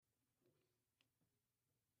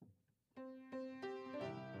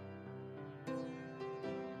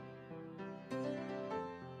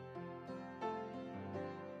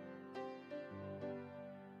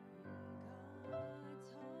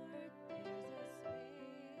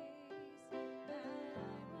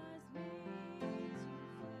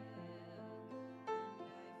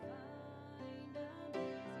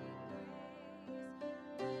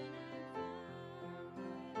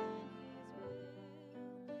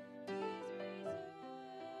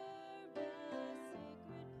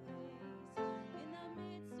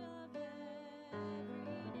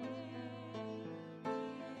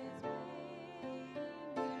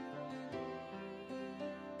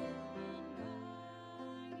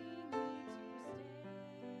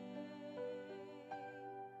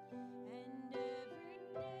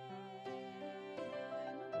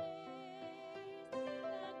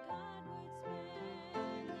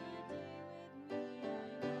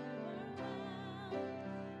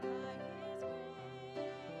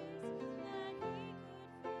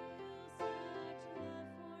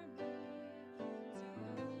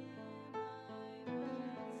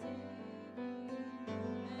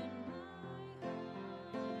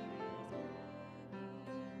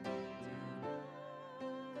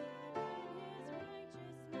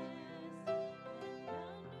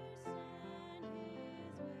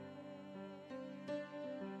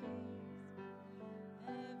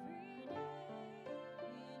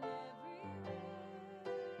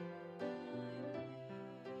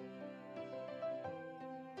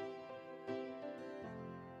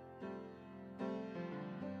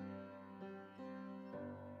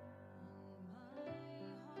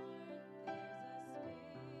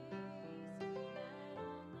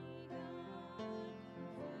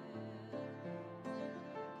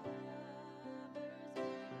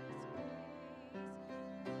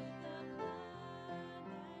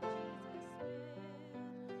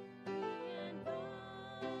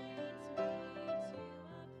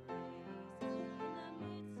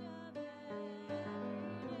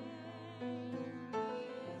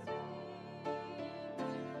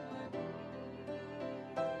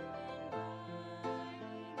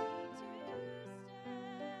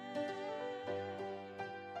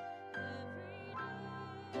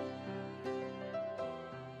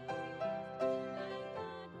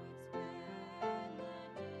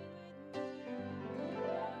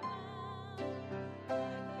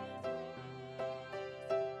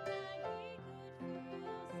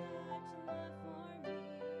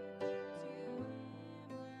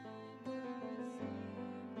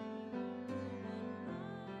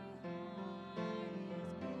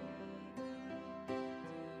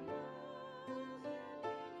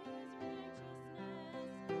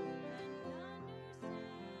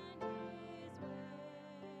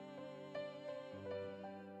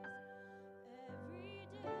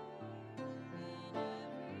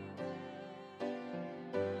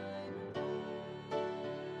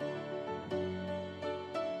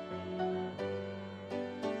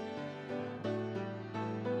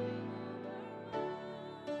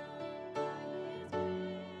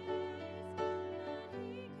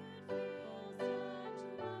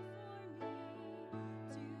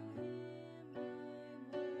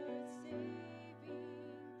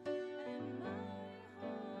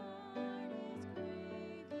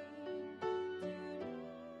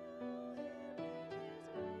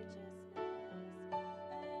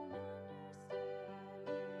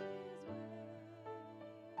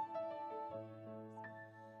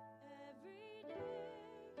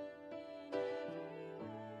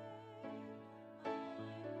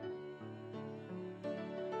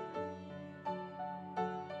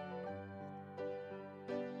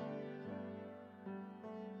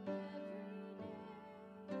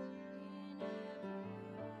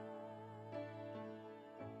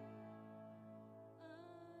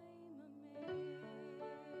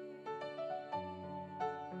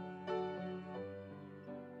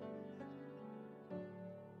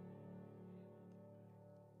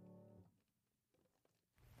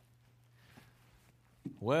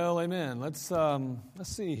Well, amen. Let's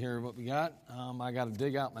see here what we got. I got to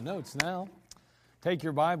dig out my notes now. Take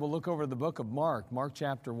your Bible, look over the book of Mark, Mark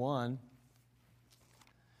chapter 1.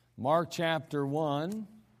 Mark chapter 1.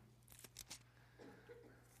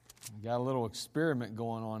 We got a little experiment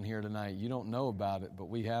going on here tonight. You don't know about it, but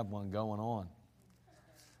we have one going on.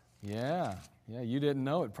 Yeah, you didn't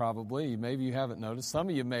know it probably. Maybe you haven't noticed. Some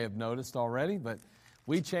of you may have noticed already, but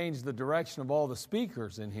we changed the direction of all the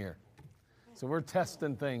speakers in here. So we're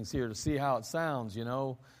testing things here to see how it sounds,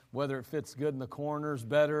 whether it fits good in the corners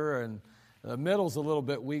better, and the middle's a little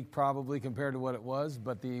bit weak probably compared to what it was,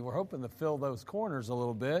 but we're hoping to fill those corners a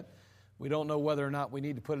little bit. We don't know whether or not we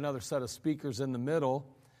need to put another set of speakers in the middle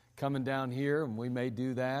coming down here, and we may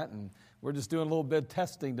do that. And we're just doing a little bit of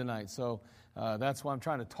testing tonight. So that's why I'm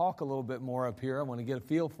trying to talk a little bit more up here. I want to get a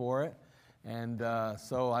feel for it. And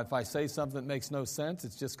so if I say something that makes no sense,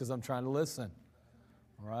 it's just because I'm trying to listen.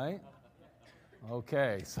 All right?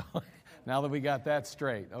 Okay, so now that we got that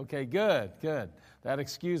straight. Okay, good. That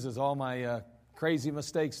excuses all my crazy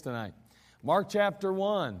mistakes tonight. Mark chapter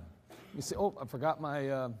 1. Let me see. Oh, I forgot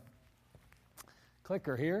my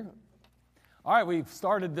clicker here. All right, we've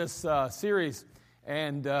started this series,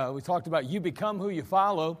 and we talked about you become who you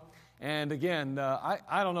follow. And again,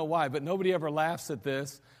 I don't know why, but nobody ever laughs at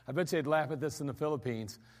this. I bet you they'd laugh at this in the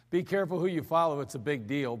Philippines. Be careful who you follow, it's a big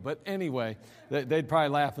deal. But anyway, they'd probably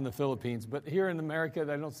laugh in the Philippines. But here in America,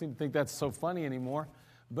 they don't seem to think that's so funny anymore.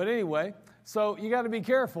 But anyway, so you got to be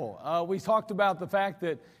careful. We talked about the fact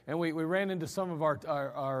that, and we ran into some of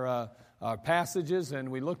our passages, and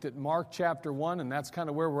we looked at Mark chapter 1, and that's kind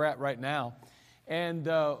of where we're at right now. And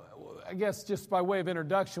I guess just by way of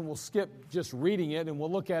introduction, we'll skip just reading it, and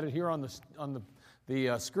we'll look at it here on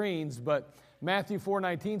the screens. But Matthew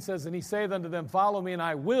 4:19 says, "And he saith unto them, Follow me, and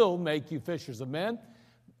I will make you fishers of men."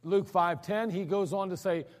 Luke 5:10, he goes on to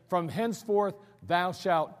say, "From henceforth thou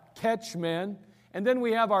shalt catch men." And then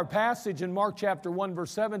we have our passage in Mark chapter 1,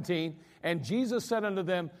 verse 17, "And Jesus said unto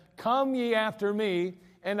them, Come ye after me,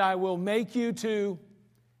 and I will make you to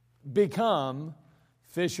become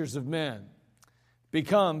fishers of men."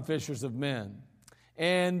 Become fishers of men.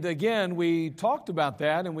 And again, we talked about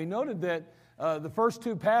that, and we noted that the first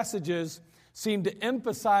two passages seem to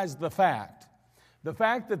emphasize the fact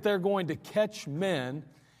that they're going to catch men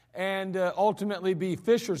and ultimately be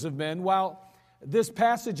fishers of men, while this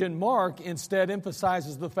passage in Mark instead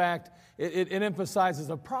emphasizes the fact, it emphasizes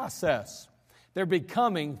a process. They're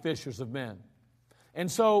becoming fishers of men.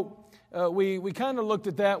 And so we kind of looked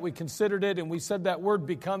at that, we considered it, and we said that word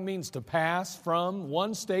become means to pass from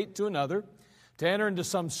one state to another, to enter into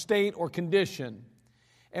some state or condition.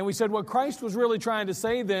 And we said what Christ was really trying to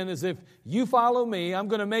say then is if you follow me, I'm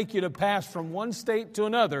going to make you to pass from one state to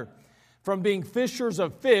another, from being fishers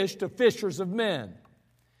of fish to fishers of men.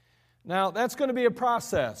 Now, that's going to be a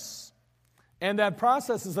process. And that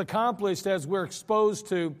process is accomplished as we're exposed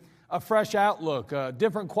to a fresh outlook,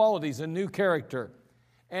 different qualities, and new character.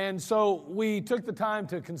 And so we took the time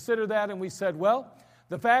to consider that, and we said, well,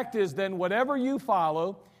 the fact is then whatever you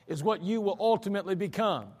follow is what you will ultimately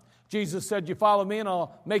become. Jesus said, you follow me and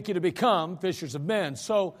I'll make you to become fishers of men.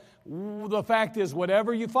 So the fact is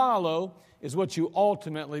whatever you follow is what you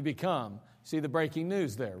ultimately become. See the breaking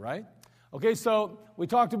news there, right? Okay, so we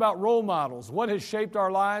talked about role models. What has shaped our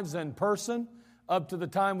lives and person up to the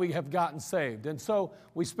time we have gotten saved. And so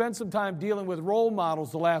we spent some time dealing with role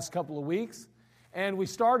models the last couple of weeks. And we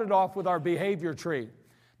started off with our behavior tree.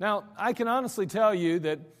 Now, I can honestly tell you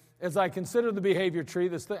that as I consider the behavior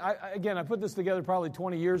tree, I put this together probably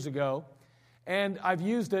 20 years ago, and I've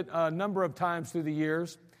used it a number of times through the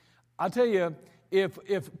years. I'll tell you, if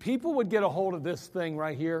people would get a hold of this thing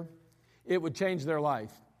right here, it would change their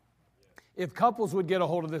life. If couples would get a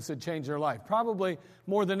hold of this, it'd change their life. Probably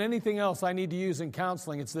more than anything else I need to use in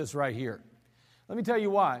counseling, it's this right here. Let me tell you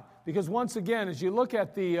why. Because once again, as you look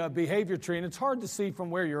at the behavior tree, and it's hard to see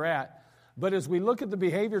from where you're at, but as we look at the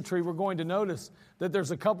behavior tree, we're going to notice that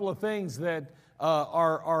there's a couple of things that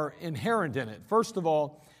are inherent in it. First of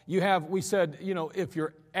all, we said, if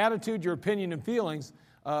your attitude, your opinion, and feelings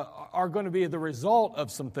are going to be the result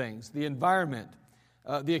of some things, the environment,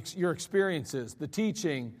 your experiences, the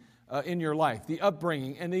teaching in your life, the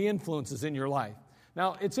upbringing, and the influences in your life.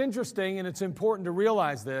 Now, it's interesting and it's important to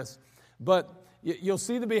realize this, but you'll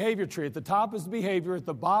see the behavior tree. At the top is the behavior. At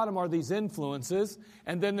the bottom are these influences.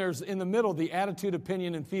 And then there's, in the middle, the attitude,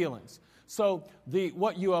 opinion, and feelings. So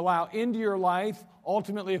what you allow into your life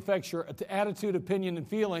ultimately affects your attitude, opinion, and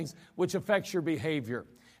feelings, which affects your behavior.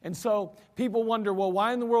 And so people wonder, well,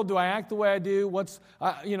 why in the world do I act the way I do?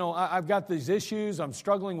 I've got these issues. I'm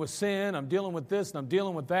struggling with sin. I'm dealing with this and I'm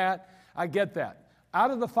dealing with that. I get that. Out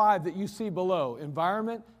of the 5 that you see below,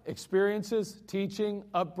 environment, experiences, teaching,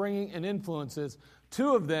 upbringing, and influences,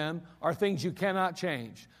 2 of them are things you cannot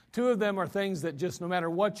change. 2 of them are things that just no matter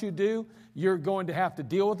what you do, you're going to have to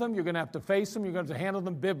deal with them. You're going to have to face them. You're going to have to handle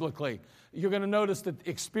them biblically. You're going to notice the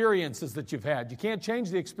experiences that you've had. You can't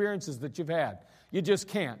change the experiences that you've had. You just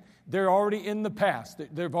can't. They're already in the past.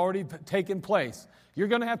 They've already taken place. You're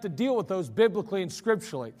going to have to deal with those biblically and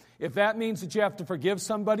scripturally. If that means that you have to forgive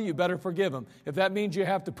somebody, you better forgive them. If that means you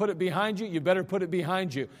have to put it behind you, you better put it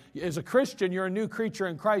behind you. As a Christian, you're a new creature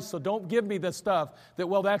in Christ, so don't give me this stuff that,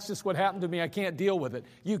 well, that's just what happened to me, I can't deal with it.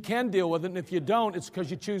 You can deal with it, and if you don't, it's because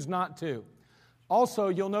you choose not to. Also,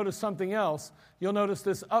 you'll notice something else. You'll notice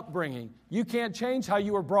this upbringing. You can't change how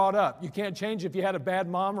you were brought up. You can't change if you had a bad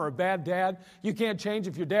mom or a bad dad. You can't change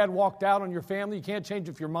if your dad walked out on your family. You can't change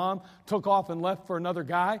if your mom took off and left for another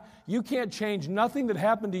guy. You can't change nothing that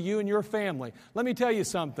happened to you and your family. Let me tell you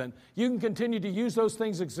something. You can continue to use those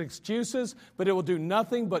things as excuses, but it will do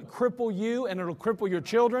nothing but cripple you, and it'll cripple your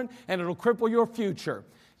children, and it'll cripple your future.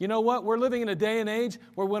 You know what? We're living in a day and age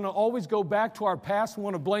where we're going to always go back to our past and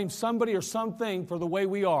want to blame somebody or something for the way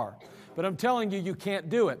we are. But I'm telling you, you can't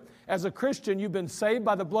do it. As a Christian, you've been saved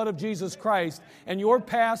by the blood of Jesus Christ, and your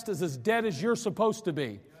past is as dead as you're supposed to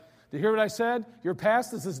be. Do you hear what I said? Your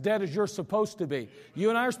past is as dead as you're supposed to be. You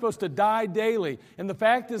and I are supposed to die daily. And the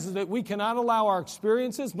fact is that we cannot allow our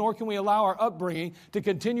experiences, nor can we allow our upbringing to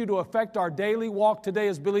continue to affect our daily walk today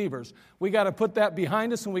as believers. We got to put that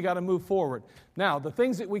behind us, and we got to move forward. Now, the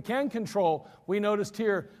things that we can control, we noticed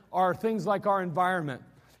here, are things like our environment.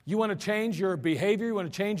 You want to change your behavior, you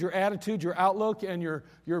want to change your attitude, your outlook, and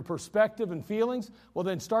your perspective and feelings? Well,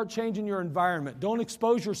 then start changing your environment. Don't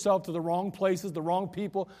expose yourself to the wrong places, the wrong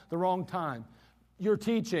people, the wrong time. Your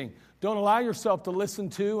teaching. Don't allow yourself to listen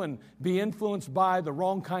to and be influenced by the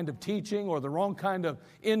wrong kind of teaching or the wrong kind of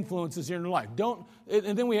influences in your life.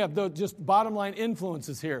 And then we have the just bottom line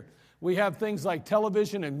influences here. We have things like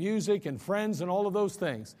television and music and friends and all of those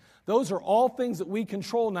things. Those are all things that we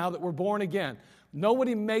control now that we're born again.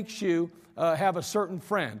 Nobody makes you have a certain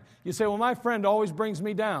friend. You say, well, my friend always brings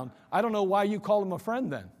me down. I don't know why you call him a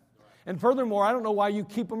friend then. And furthermore, I don't know why you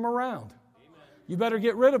keep him around. You better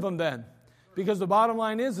get rid of him then. Because the bottom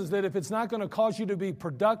line is that if it's not going to cause you to be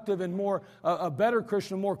productive and more a better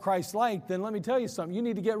Christian, more Christ-like, then let me tell you something. You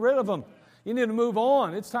need to get rid of them. You need to move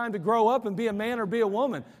on. It's time to grow up and be a man or be a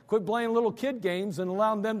woman. Quit playing little kid games and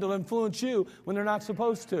allowing them to influence you when they're not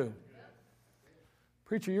supposed to.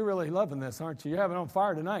 Preacher, you're really loving this, aren't you? You're having it on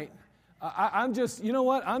fire tonight. I'm just, you know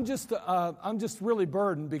what? I'm just really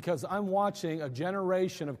burdened because I'm watching a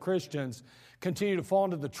generation of Christians continue to fall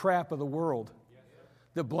into the trap of the world,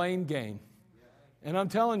 the blame game. And I'm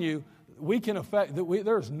telling you, we can affect.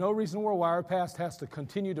 There's no reason in the world why our past has to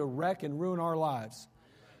continue to wreck and ruin our lives.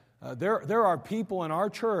 There are people in our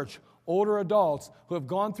church, older adults, who have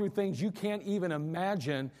gone through things you can't even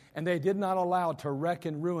imagine, and they did not allow it to wreck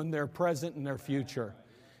and ruin their present and their future.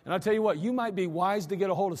 And I'll tell you what, you might be wise to get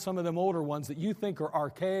a hold of some of them older ones that you think are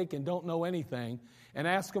archaic and don't know anything, and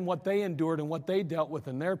ask them what they endured and what they dealt with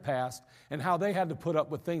in their past and how they had to put up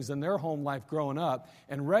with things in their home life growing up,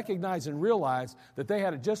 and recognize and realize that they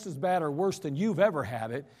had it just as bad or worse than you've ever had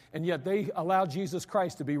it, and yet they allowed Jesus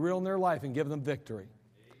Christ to be real in their life and give them victory.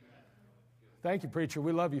 Thank you, preacher.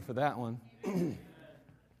 We love you for that one.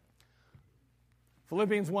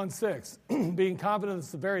 Philippians 1:6, being confident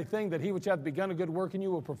it's the very thing that he which hath begun a good work in you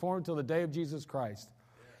will perform until the day of Jesus Christ.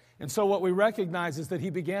 And so what we recognize is that he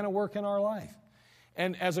began a work in our life.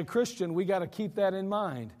 And as a Christian, we got to keep that in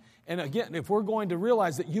mind. And again, if we're going to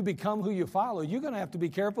realize that you become who you follow, you're going to have to be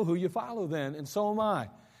careful who you follow then, and so am I.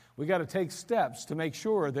 We got to take steps to make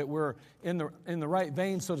sure that we're in the right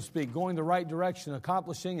vein, so to speak, going the right direction,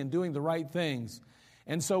 accomplishing and doing the right things.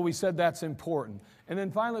 And so we said that's important. And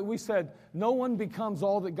then finally we said no one becomes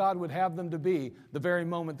all that God would have them to be the very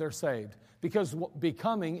moment they're saved, because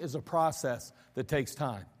becoming is a process that takes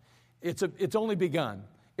time. It's only begun.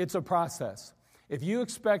 It's a process. If you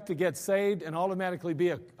expect to get saved and automatically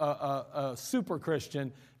be a super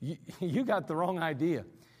Christian, you got the wrong idea.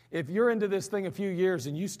 If you're into this thing a few years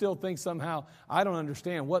and you still think somehow, I don't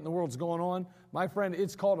understand what in the world's going on, my friend,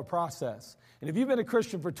 it's called a process. And if you've been a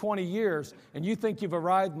Christian for 20 years and you think you've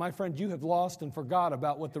arrived, my friend, you have lost and forgot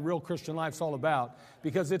about what the real Christian life's all about,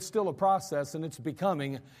 because it's still a process and it's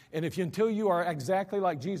becoming. And until you are exactly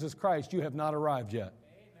like Jesus Christ, you have not arrived yet.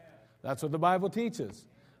 Amen. That's what the Bible teaches.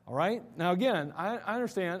 All right? Now again, I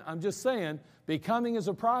understand. I'm just saying, becoming is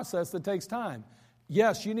a process that takes time.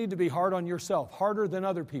 Yes, you need to be hard on yourself, harder than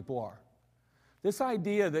other people are. This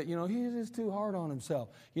idea that, he's just too hard on himself.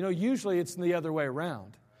 Usually it's the other way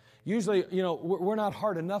around. Usually, we're not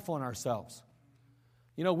hard enough on ourselves.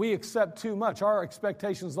 We accept too much. Our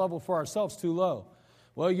expectations level for ourselves too low.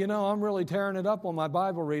 Well, I'm really tearing it up on my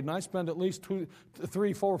Bible reading. I spend at least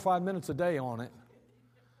 3, 4, 5 minutes a day on it.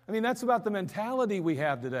 That's about the mentality we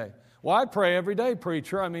have today. Well, I pray every day,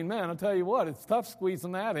 preacher. Man, I'll tell you what, it's tough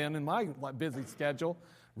squeezing that in my busy schedule.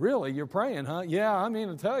 Really, you're praying, huh? Yeah,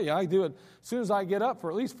 I'll tell you, I do it as soon as I get up for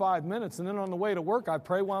at least 5 minutes, and then on the way to work, I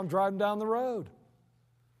pray while I'm driving down the road.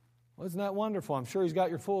 Well, isn't that wonderful? I'm sure he's got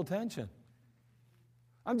your full attention.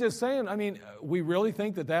 I'm just saying, we really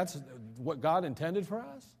think that that's what God intended for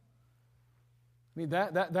us? I mean,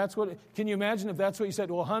 that's what, can you imagine if that's what you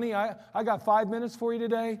said? Well, honey, I got 5 minutes for you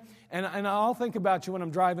today, and I'll think about you when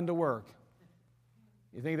I'm driving to work.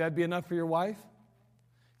 You think that'd be enough for your wife?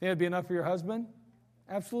 Think that'd be enough for your husband?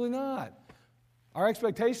 Absolutely not. Our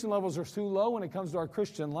expectation levels are too low when it comes to our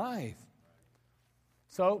Christian life.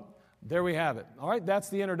 So, there we have it. All right, that's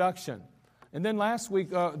the introduction. And then last week,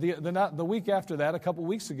 the week after that, a couple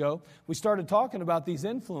weeks ago, we started talking about these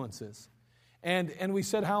influences. And we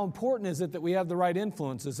said, how important is it that we have the right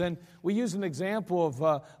influences? And we used an example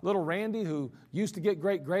of little Randy, who used to get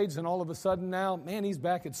great grades, and all of a sudden now, man, he's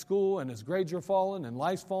back at school, and his grades are falling, and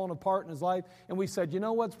life's falling apart in his life. And we said, you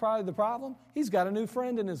know what's probably the problem? He's got a new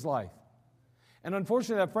friend in his life. And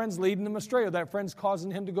unfortunately, that friend's leading him astray, or that friend's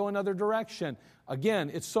causing him to go another direction.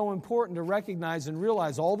 Again, it's so important to recognize and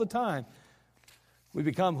realize all the time we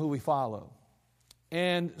become who we follow.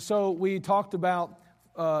 And so we talked about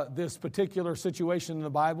this particular situation in the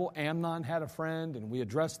Bible. Amnon had a friend, and we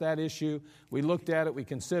addressed that issue. We looked at it, we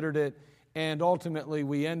considered it, and ultimately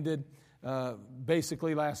we ended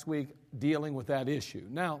basically last week dealing with that issue.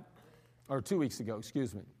 Now, or 2 weeks ago,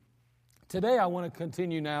 excuse me. Today I want to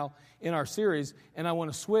continue now in our series, and I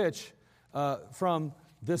want to switch from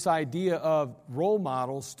this idea of role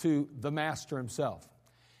models to the Master himself.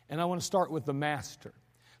 And I want to start with the Master.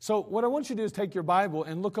 So what I want you to do is take your Bible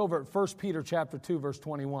and look over at 1 Peter chapter 2, verse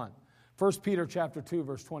 21. 1 Peter chapter 2,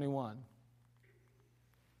 verse 21.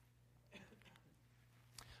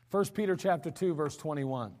 1 Peter chapter 2, verse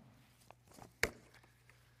 21.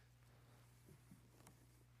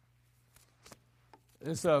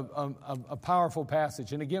 It's a powerful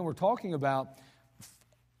passage. And again, we're talking about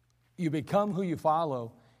you become who you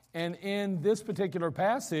follow. And in this particular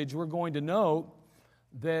passage, we're going to note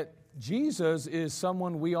that Jesus is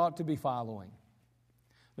someone we ought to be following.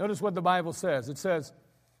 Notice what the Bible says. It says,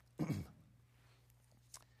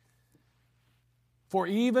 for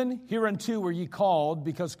even hereunto were ye called,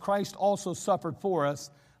 because Christ also suffered for us,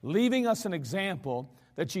 leaving us an example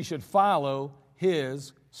that ye should follow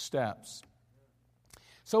his steps.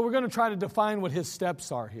 So we're going to try to define what his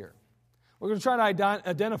steps are here. We're going to try to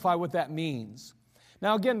identify what that means.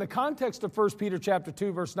 Now again, the context of 1 Peter chapter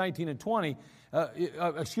 2, verse 19 and 20,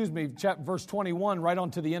 verse 21, right on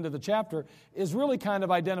to the end of the chapter, is really kind of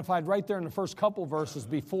identified right there in the first couple verses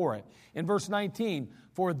before it. In verse 19,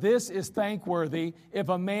 for this is thankworthy, if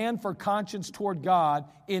a man for conscience toward God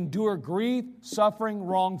endure grief, suffering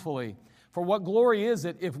wrongfully. For what glory is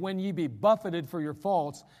it, if when ye be buffeted for your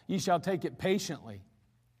faults, ye shall take it patiently?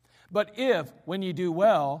 But if, when ye do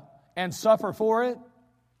well, and suffer for it,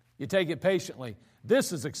 you take it patiently,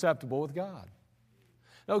 this is acceptable with God.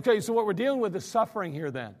 Okay, so what we're dealing with is suffering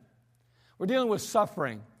here then. We're dealing with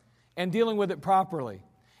suffering and dealing with it properly.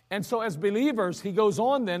 And so as believers, he goes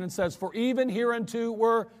on then and says, for even hereunto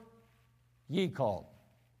were ye called.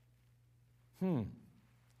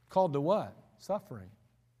 Called to what? Suffering.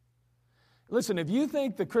 Listen, if you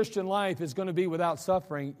think the Christian life is going to be without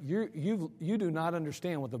suffering, you do not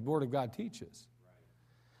understand what the Word of God teaches.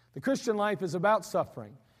 The Christian life is about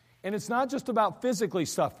suffering. And it's not just about physically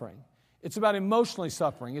suffering. It's about emotionally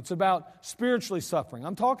suffering. It's about spiritually suffering.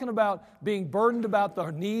 I'm talking about being burdened about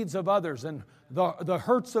the needs of others and the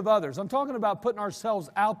hurts of others. I'm talking about putting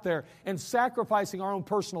ourselves out there and sacrificing our own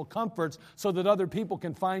personal comforts so that other people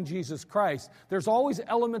can find Jesus Christ. There's always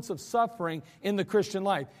elements of suffering in the Christian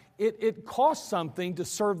life. It costs something to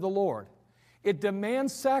serve the Lord. It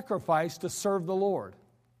demands sacrifice to serve the Lord.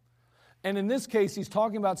 And in this case, he's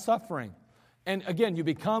talking about suffering. And again, you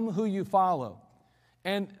become who you follow.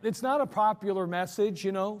 And it's not a popular message,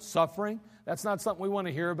 suffering. That's not something we want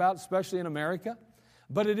to hear about, especially in America.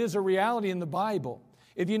 But it is a reality in the Bible.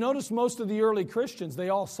 If you notice, most of the early Christians, they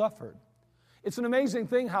all suffered. It's an amazing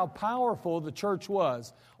thing how powerful the church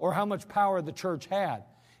was, or how much power the church had.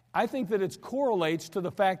 I think that it correlates to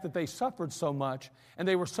the fact that they suffered so much and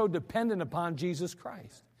they were so dependent upon Jesus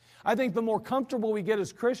Christ. I think the more comfortable we get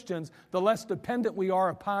as Christians, the less dependent we are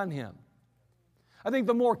upon Him. I think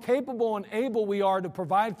the more capable and able we are to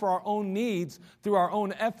provide for our own needs through our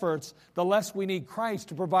own efforts, the less we need Christ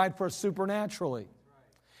to provide for us supernaturally.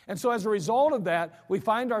 And so as a result of that, we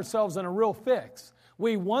find ourselves in a real fix.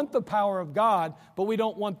 We want the power of God, but we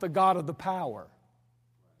don't want the God of the power.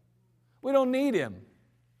 We don't need Him.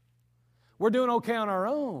 We're doing okay on our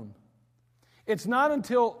own. It's not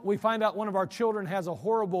until we find out one of our children has a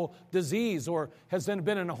horrible disease or has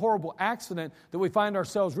been in a horrible accident that we find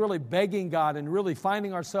ourselves really begging God and really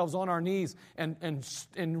finding ourselves on our knees and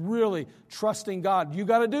really trusting God. You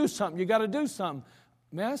got to do something. You got to do something.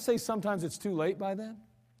 May I say sometimes it's too late by then?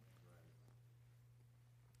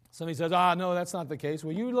 Somebody says, no, that's not the case.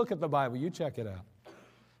 Well, you look at the Bible. You check it out.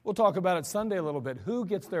 We'll talk about it Sunday a little bit. Who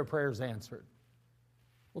gets their prayers answered?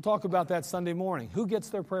 We'll talk about that Sunday morning. Who gets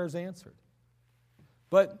their prayers answered?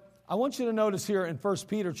 But I want you to notice here in 1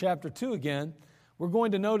 Peter chapter 2 again, we're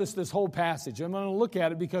going to notice this whole passage. I'm going to look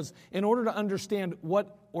at it because in order to understand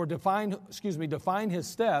define his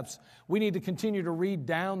steps, we need to continue to read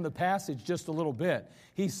down the passage just a little bit.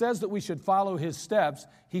 He says that we should follow his steps.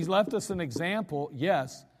 He's left us an example,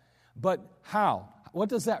 yes, but how? What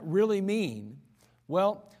does that really mean?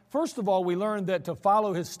 Well, first of all, we learned that to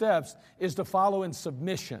follow his steps is to follow in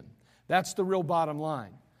submission. That's the real bottom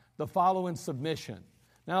line, the follow in submission.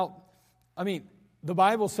 Now, the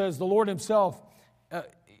Bible says the Lord himself,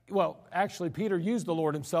 actually Peter used the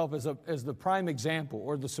Lord himself as the prime example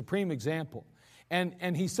or the supreme example.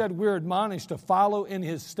 And he said we're admonished to follow in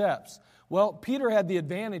his steps. Well, Peter had the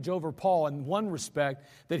advantage over Paul in one respect,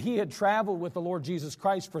 that he had traveled with the Lord Jesus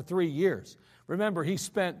Christ for 3 years. Remember, he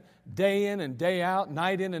spent day in and day out,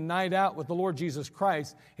 night in and night out with the Lord Jesus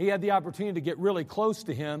Christ. He had the opportunity to get really close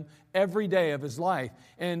to him every day of his life.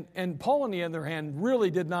 And Paul, on the other hand, really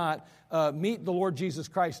did not meet the Lord Jesus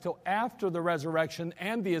Christ till after the resurrection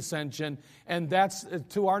and the ascension. And that's,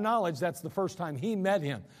 to our knowledge, that's the first time he met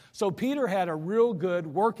him. So Peter had a real good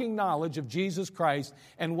working knowledge of Jesus Christ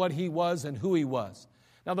and what he was and who he was.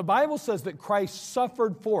 Now, the Bible says that Christ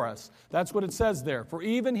suffered for us. That's what it says there. For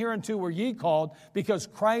even hereunto were ye called, because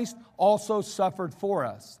Christ also suffered for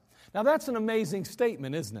us. Now, that's an amazing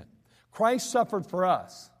statement, isn't it? Christ suffered for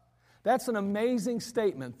us. That's an amazing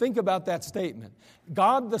statement. Think about that statement.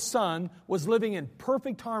 God the Son was living in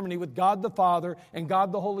perfect harmony with God the Father and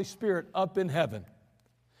God the Holy Spirit up in heaven.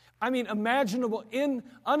 Unimaginable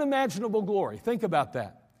glory. Think about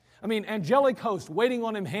that. Angelic host waiting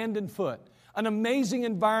on him hand and foot. An amazing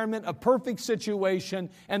environment, a perfect situation,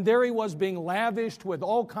 and there he was being lavished with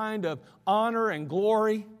all kind of honor and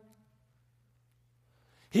glory.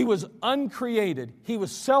 He was uncreated. He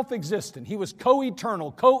was self-existent. He was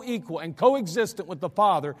co-eternal, co-equal, and co-existent with the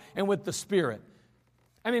Father and with the Spirit.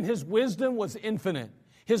 His wisdom was infinite.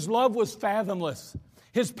 His love was fathomless.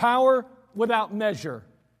 His power without measure.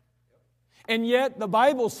 And yet, the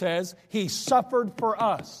Bible says he suffered for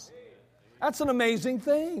us. That's an amazing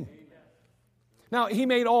thing. Now, he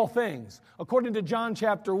made all things. According to John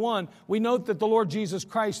chapter 1, we note that the Lord Jesus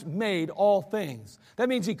Christ made all things. That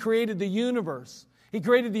means he created the universe. He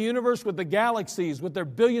created the universe with the galaxies, with their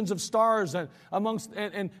billions of stars and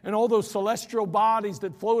all those celestial bodies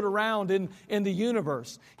that float around in the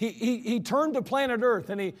universe. He turned to planet Earth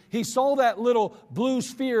and he saw that little blue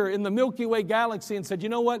sphere in the Milky Way galaxy and said, you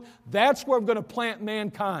know what? That's where I'm going to plant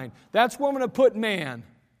mankind. That's where I'm going to put man.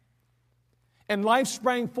 And life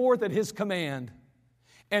sprang forth at his command.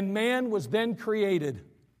 And man was then created.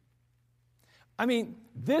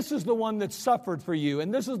 This is the one that suffered for you,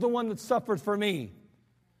 and this is the one that suffered for me.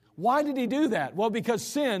 Why did he do that? Well, because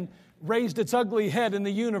sin raised its ugly head in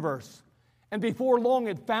the universe. And before long,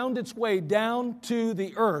 it found its way down to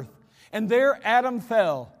the earth. And there Adam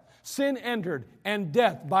fell. Sin entered, and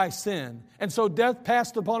death by sin. And so death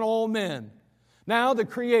passed upon all men. Now the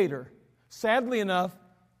Creator, sadly enough,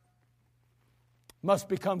 must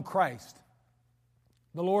become Christ,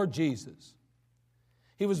 the Lord Jesus.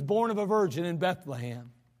 He was born of a virgin in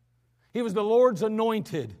Bethlehem. He was the Lord's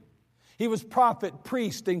anointed. He was prophet,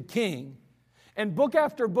 priest, and king. And book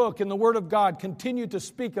after book in the Word of God continued to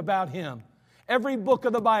speak about him. Every book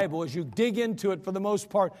of the Bible, as you dig into it for the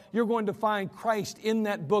most part, you're going to find Christ in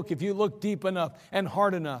that book if you look deep enough and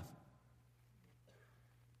hard enough.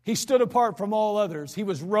 He stood apart from all others. He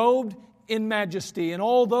was robed in majesty, and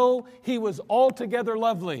although he was altogether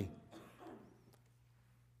lovely,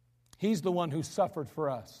 he's the one who suffered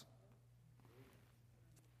for us.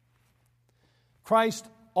 Christ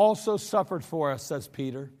also suffered for us, says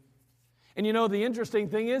Peter. And the interesting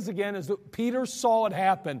thing is that Peter saw it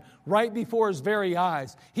happen right before his very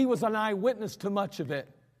eyes. He was an eyewitness to much of it.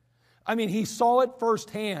 He saw it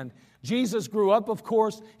firsthand. Jesus grew up, of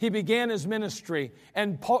course. He began his ministry.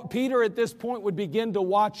 And Peter at this point would begin to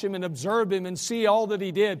watch him and observe him and see all that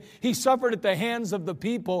he did. He suffered at the hands of the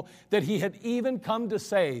people that he had even come to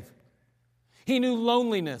save. He knew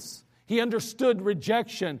loneliness. He understood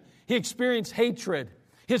rejection. He experienced hatred.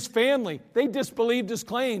 His family, they disbelieved his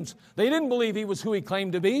claims. They didn't believe he was who he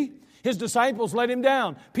claimed to be. His disciples let him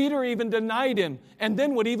down. Peter even denied him and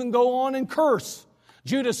then would even go on and curse.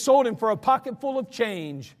 Judas sold him for a pocket full of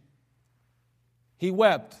change. He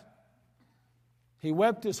wept. He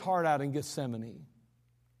wept his heart out in Gethsemane.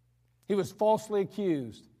 He was falsely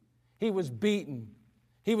accused. He was beaten.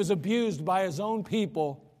 He was abused by his own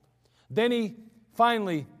people. Then he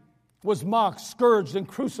finally was mocked, scourged, and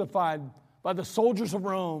crucified by the soldiers of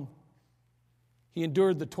Rome. He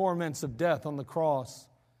endured the torments of death on the cross.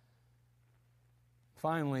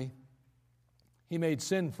 Finally, He made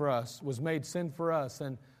sin for us, was made sin for us,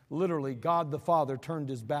 and literally God the Father turned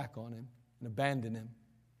His back on Him and abandoned Him.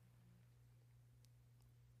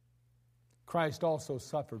 Christ also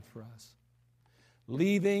suffered for us,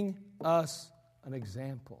 leaving us an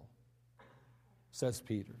example, says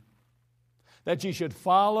Peter, that ye should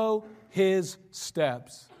follow His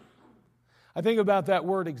steps. I think about that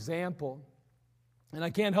word example, and I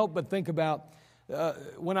can't help but think about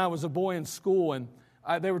when I was a boy in school and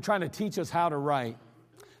they were trying to teach us how to write.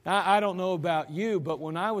 Now, I don't know about you, but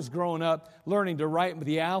when I was growing up learning to write with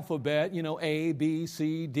the alphabet, A, B,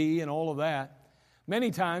 C, D, and all of that,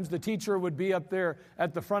 many times the teacher would be up there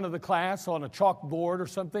at the front of the class on a chalkboard or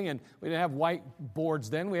something, and we didn't have white boards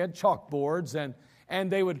then, we had chalkboards,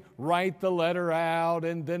 and they would write the letter out,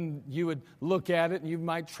 and then you would look at it and you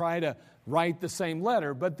might try to write the same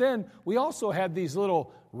letter. But then we also had these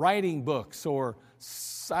little writing books, or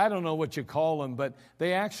I don't know what you call them, but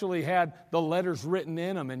they actually had the letters written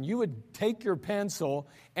in them, and you would take your pencil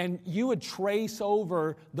and you would trace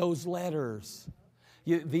over those letters.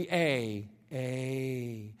 The A,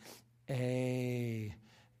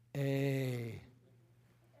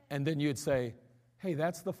 and then you'd say, hey,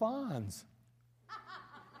 that's the Fonz.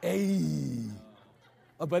 A.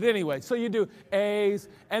 But anyway, so you do A's,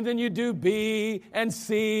 and then you do B and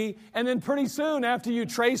C, and then pretty soon after you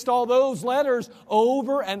traced all those letters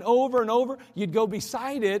over and over and over, you'd go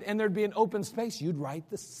beside it, and there'd be an open space. You'd write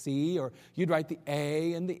the C, or you'd write the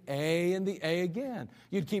A and the A and the A again.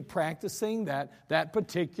 You'd keep practicing that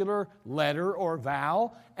particular letter or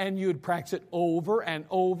vowel, and you'd practice it over and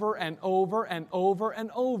over and over and over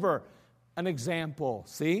and over. An example,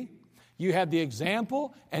 see? You had the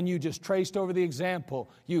example, and you just traced over the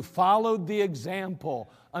example. You followed the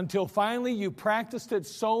example until finally you practiced it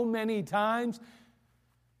so many times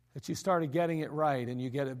that you started getting it right, and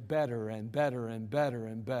you get it better and better and better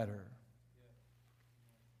and better.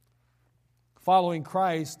 Following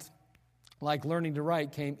Christ, like learning to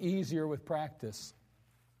write, came easier with practice.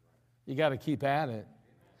 You got to keep at it.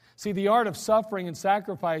 See, the art of suffering and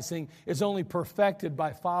sacrificing is only perfected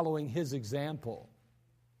by following His example.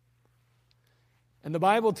 And the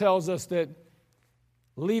Bible tells us that,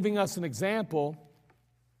 leaving us an example,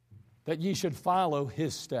 that ye should follow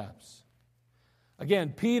His steps.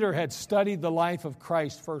 Again, Peter had studied the life of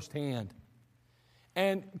Christ firsthand.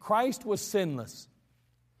 And Christ was sinless.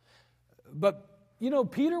 But,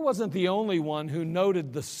 Peter wasn't the only one who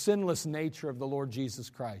noted the sinless nature of the Lord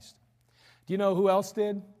Jesus Christ. Do you know who else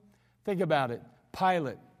did? Think about it.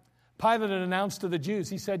 Pilate. Pilate had announced to the Jews,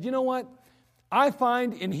 he said, you know what? I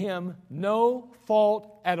find in Him no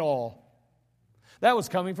fault at all. That was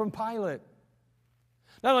coming from Pilate.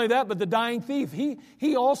 Not only that, but the dying thief,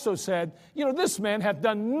 he also said, this man hath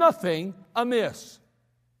done nothing amiss.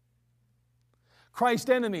 Christ's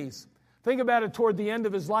enemies, think about it toward the end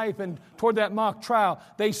of His life and toward that mock trial.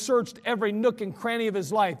 They searched every nook and cranny of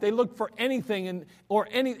His life. They looked for anything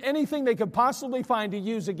anything they could possibly find to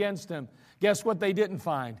use against Him. Guess what they didn't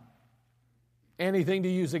find? Anything to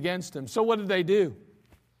use against Him. So what did they do?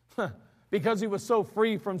 Because He was so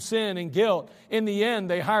free from sin and guilt, in the end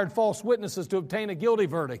they hired false witnesses to obtain a guilty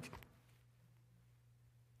verdict.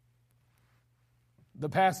 The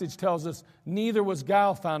passage tells us, neither was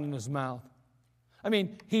guile found in His mouth. I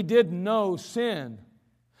mean, He did no sin.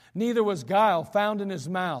 Neither was guile found in His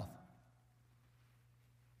mouth.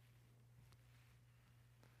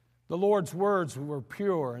 The Lord's words were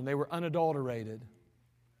pure and they were unadulterated.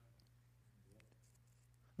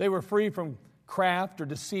 They were free from craft or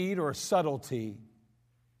deceit or subtlety.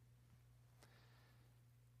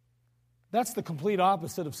 That's the complete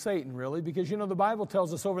opposite of Satan, really, because, the Bible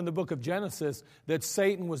tells us over in the book of Genesis that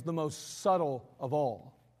Satan was the most subtle of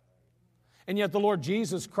all. And yet the Lord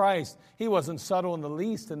Jesus Christ, He wasn't subtle in the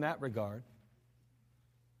least in that regard.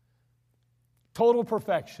 Total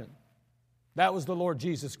perfection. That was the Lord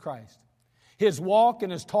Jesus Christ. His walk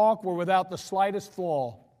and His talk were without the slightest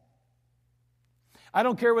flaw. I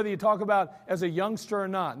don't care whether you talk about as a youngster or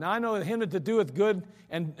not. Now I know that him that doeth good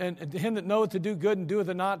and to him that knoweth to do good and doeth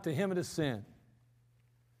it not, to him it is sin.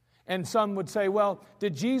 And some would say, well,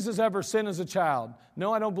 did Jesus ever sin as a child?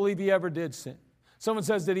 No, I don't believe He ever did sin. Someone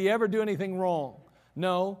says, did He ever do anything wrong?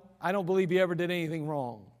 No, I don't believe He ever did anything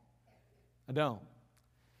wrong. I don't.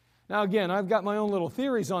 Now again, I've got my own little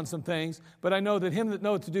theories on some things, but I know that him that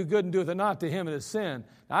knoweth to do good and doeth it not, to him it is sin.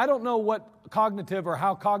 Now, I don't know what cognitive or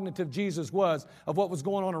how cognitive Jesus was of what was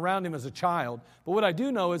going on around Him as a child, but what I do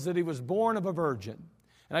know is that He was born of a virgin.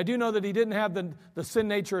 And I do know that he didn't have the sin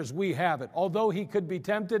nature as we have it. Although he could be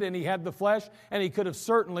tempted and he had the flesh, and he could have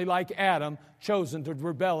certainly, like Adam, chosen to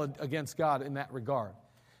rebel against God in that regard.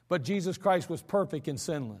 But Jesus Christ was perfect and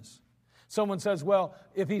sinless. Someone says, well,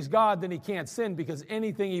 if he's God, then he can't sin because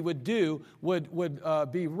anything he would do would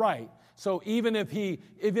be right. So even if he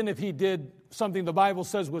did something the Bible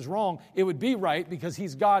says was wrong, it would be right because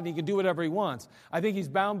he's God and he can do whatever he wants. I think he's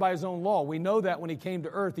bound by his own law. We know that when he came to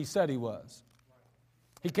earth, he said he was.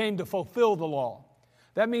 He came to fulfill the law.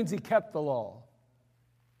 That means he kept the law.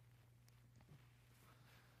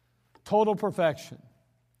 Total perfection.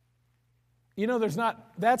 You know,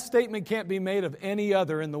 that statement can't be made of any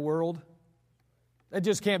other in the world. It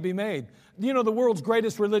just can't be made. You know, the world's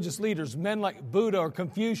greatest religious leaders, men like Buddha or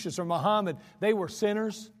Confucius or Muhammad, they were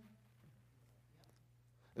sinners.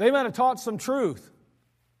 They might have taught some truth,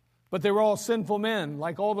 but they were all sinful men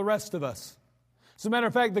like all the rest of us. As a matter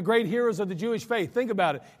of fact, the great heroes of the Jewish faith, think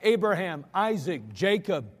about it. Abraham, Isaac,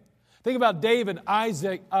 Jacob. Think about David,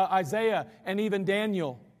 Isaiah, and even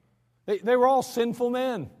Daniel. They were all sinful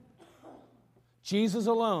men. Jesus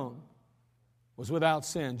alone was without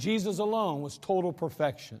sin. Jesus alone was total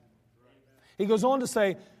perfection. He goes on to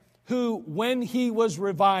say, who, when he was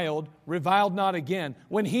reviled not again.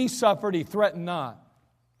 When he suffered, he threatened not.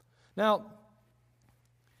 Now,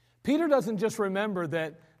 Peter doesn't just remember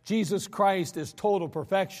that Jesus Christ is total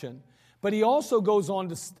perfection, but he also goes on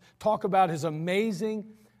to talk about his amazing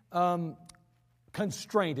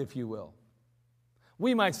constraint, if you will.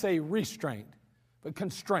 We might say restraint, but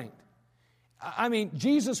constraint. I mean,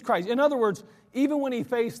 Jesus Christ. In other words, even when he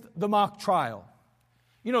faced the mock trial,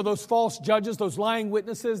 you know, those false judges, those lying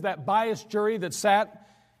witnesses, that biased jury that sat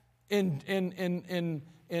in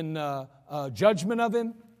judgment of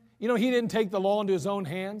him, you know, he didn't take the law into his own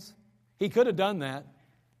hands. He could have done that,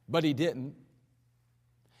 but he didn't.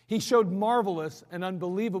 He showed marvelous and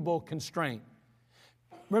unbelievable constraint.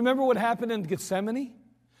 Remember what happened in Gethsemane?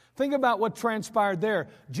 Think about what transpired there.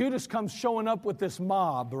 Judas comes showing up with this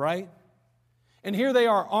mob, right? And here they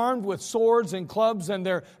are armed with swords and clubs, and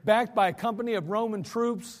they're backed by a company of Roman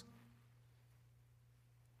troops.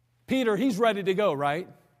 Peter, he's ready to go, right?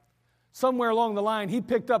 Somewhere along the line, he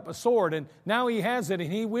picked up a sword, and now he has it,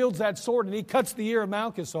 and he wields that sword, and he cuts the ear of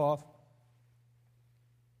Malchus off. What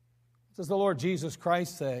does the Lord Jesus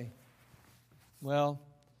Christ say? Well,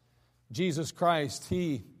 Jesus Christ,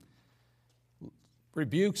 he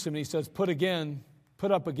rebukes him, and he says, put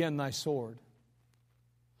up again thy sword.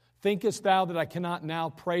 Thinkest thou that I cannot now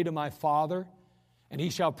pray to my Father, and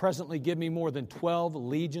he shall presently give me more than 12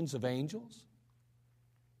 legions of angels?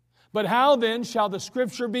 But how then shall the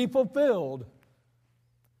scripture be fulfilled?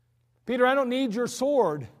 Peter, I don't need your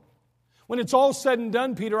sword. When it's all said and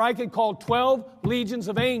done, Peter, I could call 12 legions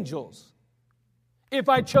of angels. If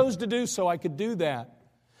I chose to do so, I could do that.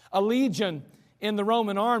 A legion in the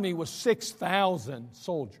Roman army was 6,000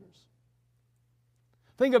 soldiers.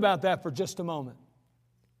 Think about that for just a moment.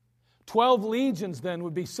 12 legions then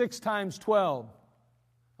would be 6 times 12.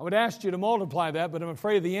 I would ask you to multiply that, but I'm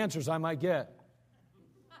afraid of the answers I might get.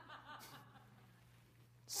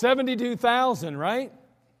 72,000, right?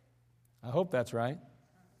 I hope that's right.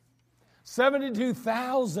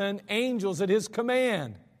 72,000 angels at his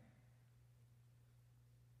command.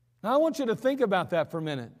 Now I want you to think about that for a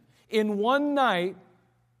minute. In one night,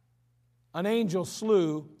 an angel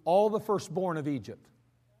slew all the firstborn of Egypt.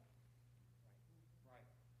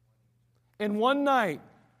 In one night,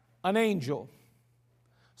 an angel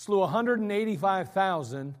slew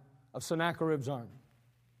 185,000 of Sennacherib's army.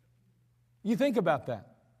 You think about that.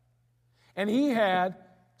 And he had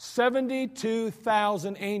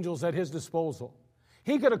 72,000 angels at his disposal.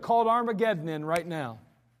 He could have called Armageddon in right now.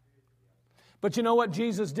 But you know what?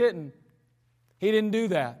 Jesus didn't. He didn't do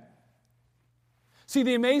that. See,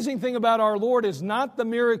 the amazing thing about our Lord is not the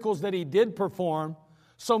miracles that he did perform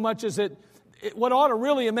so much as what ought to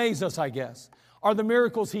really amaze us, I guess, are the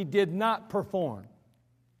miracles he did not perform.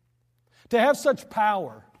 To have such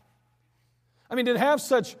power, to have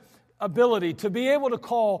such ability, to be able to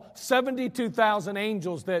call 72,000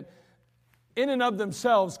 angels that in and of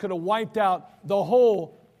themselves could have wiped out the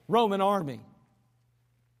whole Roman army.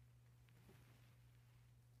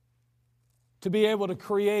 To be able to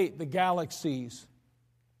create the galaxies.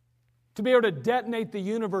 To be able to detonate the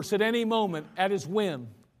universe at any moment at his whim.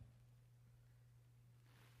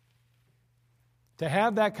 To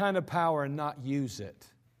have that kind of power and not use it.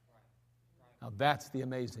 Now that's the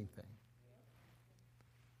amazing thing.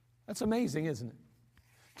 That's amazing, isn't it?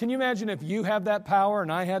 Can you imagine if you have that power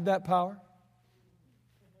and I had that power?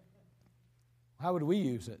 How would we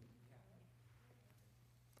use it?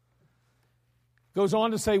 Goes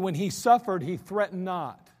on to say, when he suffered, he threatened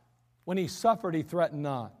not. When he suffered, he threatened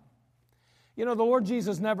not. You know, the Lord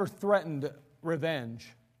Jesus never threatened revenge.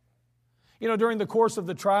 You know, during the course of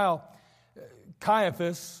the trial,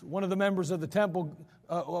 Caiaphas, one of the members of the temple,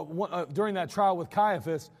 during that trial with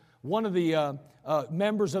Caiaphas, one of the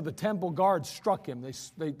members of the temple guard struck him.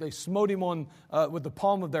 They smote him on with the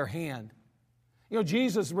palm of their hand. You know,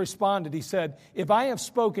 Jesus responded. He said, if I have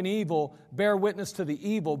spoken evil, bear witness to the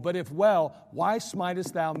evil, but if well, why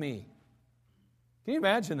smitest thou me? Can you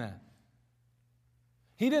imagine that?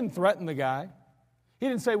 He didn't threaten the guy. He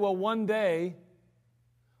didn't say, well, one day,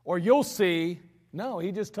 or you'll see. No,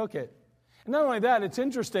 he just took it. And not only that, it's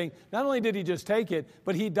interesting, not only did he just take it,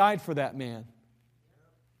 but he died for that man.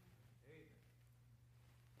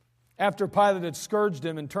 After Pilate had scourged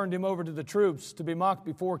him and turned him over to the troops to be mocked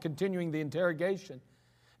before continuing the interrogation,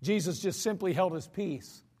 Jesus just simply held his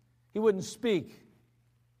peace. He wouldn't speak.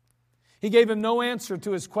 He gave him no answer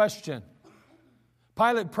to his question.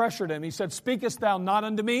 Pilate pressured him. He said, speakest thou not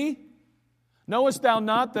unto me? Knowest thou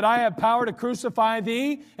not that I have power to crucify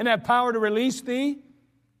thee and have power to release thee?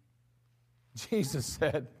 Jesus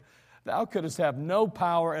said, thou couldst have no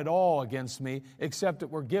power at all against me except it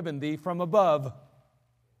were given thee from above.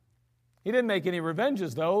 He didn't make any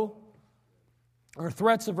revenges, though, or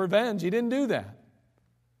threats of revenge. He didn't do that.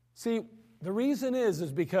 See, the reason is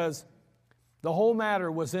because the whole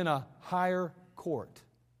matter was in a higher court,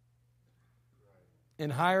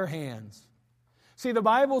 in higher hands. See, the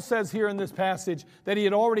Bible says here in this passage that he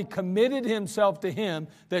had already committed himself to him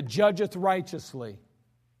that judgeth righteously.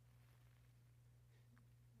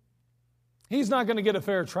 He's not going to get a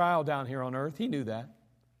fair trial down here on earth. He knew that.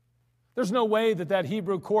 There's no way that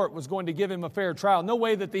Hebrew court was going to give him a fair trial. No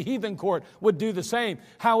way that the heathen court would do the same.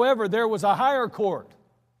 However, there was a higher court.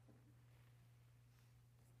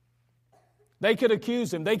 They could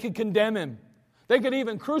accuse him. They could condemn him. They could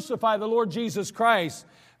even crucify the Lord Jesus Christ.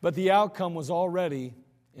 But the outcome was already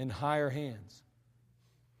in higher hands.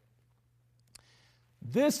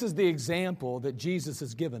 This is the example that Jesus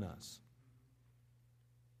has given us.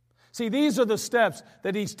 See, these are the steps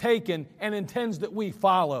that he's taken and intends that we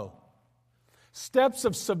follow. Steps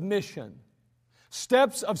of submission,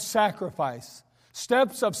 steps of sacrifice,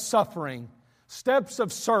 steps of suffering, steps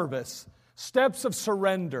of service, steps of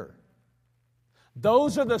surrender.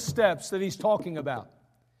 Those are the steps that he's talking about.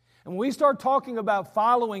 And when we start talking about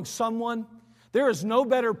following someone, there is no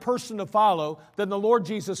better person to follow than the Lord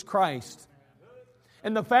Jesus Christ.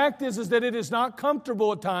 And the fact is that it is not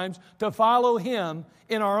comfortable at times to follow him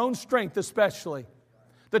in our own strength especially.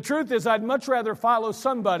 The truth is, I'd much rather follow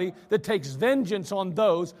somebody that takes vengeance on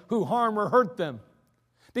those who harm or hurt them.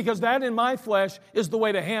 Because that in my flesh is the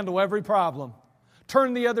way to handle every problem.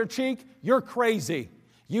 Turn the other cheek, you're crazy.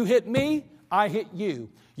 You hit me, I hit you.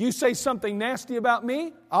 You say something nasty about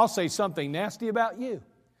me, I'll say something nasty about you.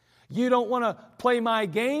 You don't want to play my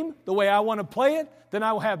game the way I want to play it, then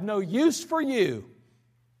I will have no use for you.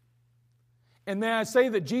 And may I say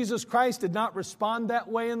that Jesus Christ did not respond that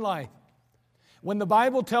way in life. When the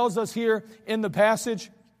Bible tells us here in the passage,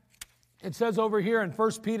 it says over here in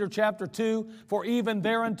 1 Peter chapter 2, for even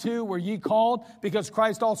thereunto were ye called, because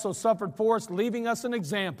Christ also suffered for us, leaving us an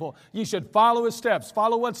example. Ye should follow his steps.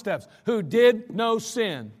 Follow what steps? Who did no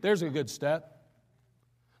sin. There's a good step.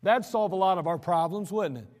 That'd solve a lot of our problems,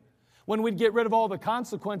 wouldn't it? When we'd get rid of all the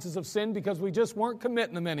consequences of sin because we just weren't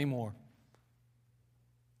committing them anymore.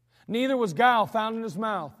 Neither was guile found in his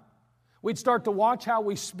mouth. We'd start to watch how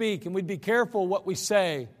we speak, and we'd be careful what we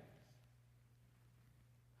say.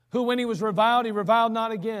 Who, when he was reviled, he reviled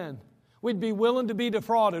not again. We'd be willing to be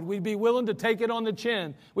defrauded. We'd be willing to take it on the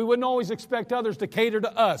chin. We wouldn't always expect others to cater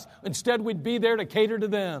to us. Instead, we'd be there to cater to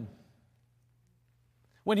them.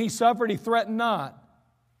 When he suffered, he threatened not.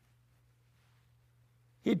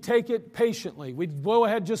 He'd take it patiently. We'd go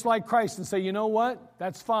ahead just like Christ and say, you know what?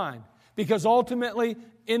 That's fine. Because ultimately,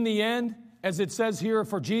 in the end, as it says here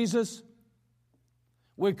for Jesus,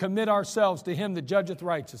 we'd commit ourselves to him that judgeth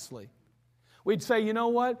righteously. We'd say, you know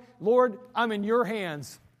what? Lord, I'm in your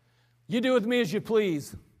hands. You do with me as you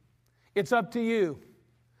please. It's up to you.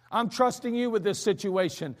 I'm trusting you with this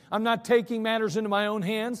situation. I'm not taking matters into my own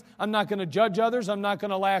hands. I'm not going to judge others. I'm not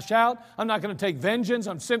going to lash out. I'm not going to take vengeance.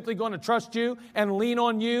 I'm simply going to trust you and lean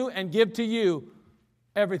on you and give to you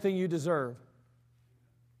everything you deserve.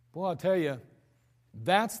 Well, I'll tell you,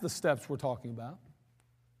 that's the steps we're talking about.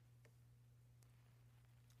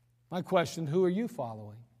 My question, who are you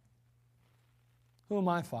following? Who am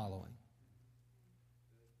I following?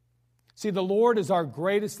 See, the Lord is our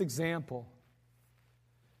greatest example.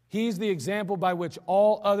 He's the example by which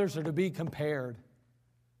all others are to be compared.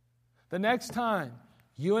 The next time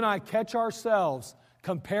you and I catch ourselves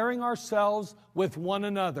comparing ourselves with one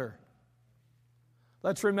another,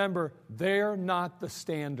 let's remember, they're not the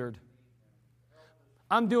standard.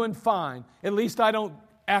 I'm doing fine. At least I don't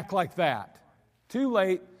act like that. Too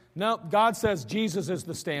late. No, God says Jesus is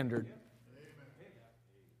the standard.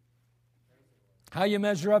 How you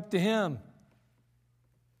measure up to Him.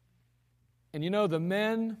 And you know, the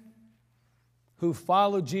men who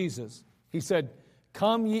followed Jesus, He said,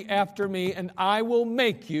 come ye after me, and I will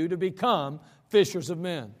make you to become fishers of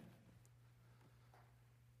men.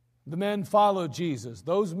 The men followed Jesus.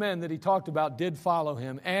 Those men that He talked about did follow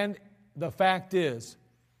Him. And the fact is,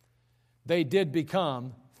 they did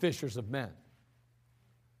become fishers of men.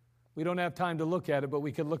 We don't have time to look at it, but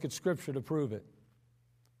we could look at Scripture to prove it.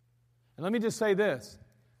 And let me just say this.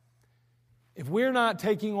 If we're not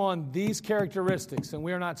taking on these characteristics and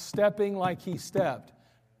we're not stepping like He stepped,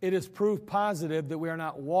 it is proof positive that we are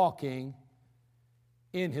not walking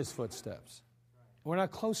in His footsteps. We're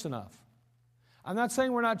not close enough. I'm not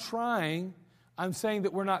saying we're not trying. I'm saying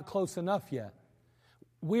that we're not close enough yet.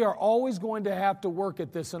 We are always going to have to work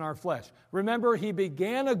at this in our flesh. Remember, He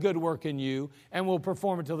began a good work in you and will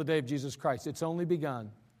perform it till the day of Jesus Christ. It's only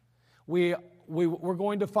begun. We're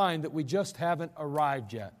going to find that we just haven't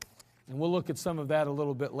arrived yet. And we'll look at some of that a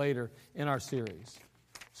little bit later in our series.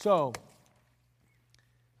 So,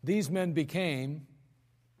 these men became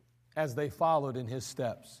as they followed in His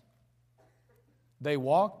steps. They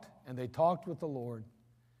walked and they talked with the Lord,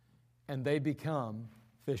 and they become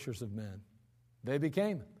fishers of men. They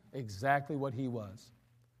became exactly what He was.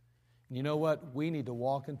 And you know what? We need to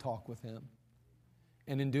walk and talk with Him.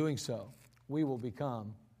 And in doing so, we will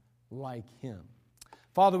become like Him.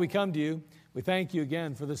 Father, we come to You. We thank You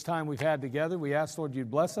again for this time we've had together. We ask, Lord,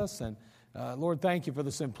 You'd bless us. And Lord, thank You for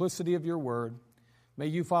the simplicity of Your word. May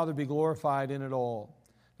You, Father, be glorified in it all.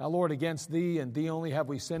 Now, Lord, against Thee and Thee only have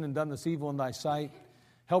we sinned and done this evil in Thy sight.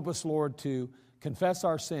 Help us, Lord, to confess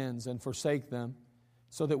our sins and forsake them,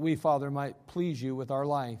 so that we, Father, might please You with our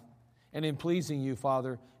life. And in pleasing You,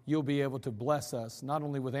 Father, You'll be able to bless us, not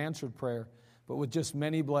only with answered prayer, but with just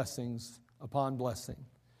many blessings upon blessing.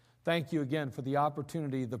 Thank You again for the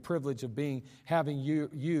opportunity, the privilege of having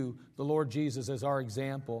you, the Lord Jesus, as our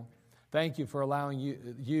example. Thank You for allowing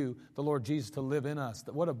you, the Lord Jesus, to live in us.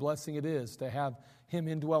 What a blessing it is to have Him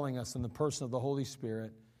indwelling us in the person of the Holy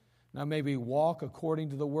Spirit. Now may we walk according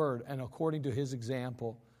to the Word and according to His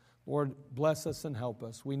example. Lord, bless us and help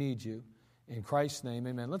us. We need You. In Christ's name,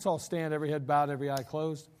 amen. Let's all stand, every head bowed, every eye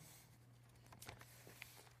closed.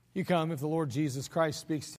 You come if the Lord Jesus Christ speaks to you.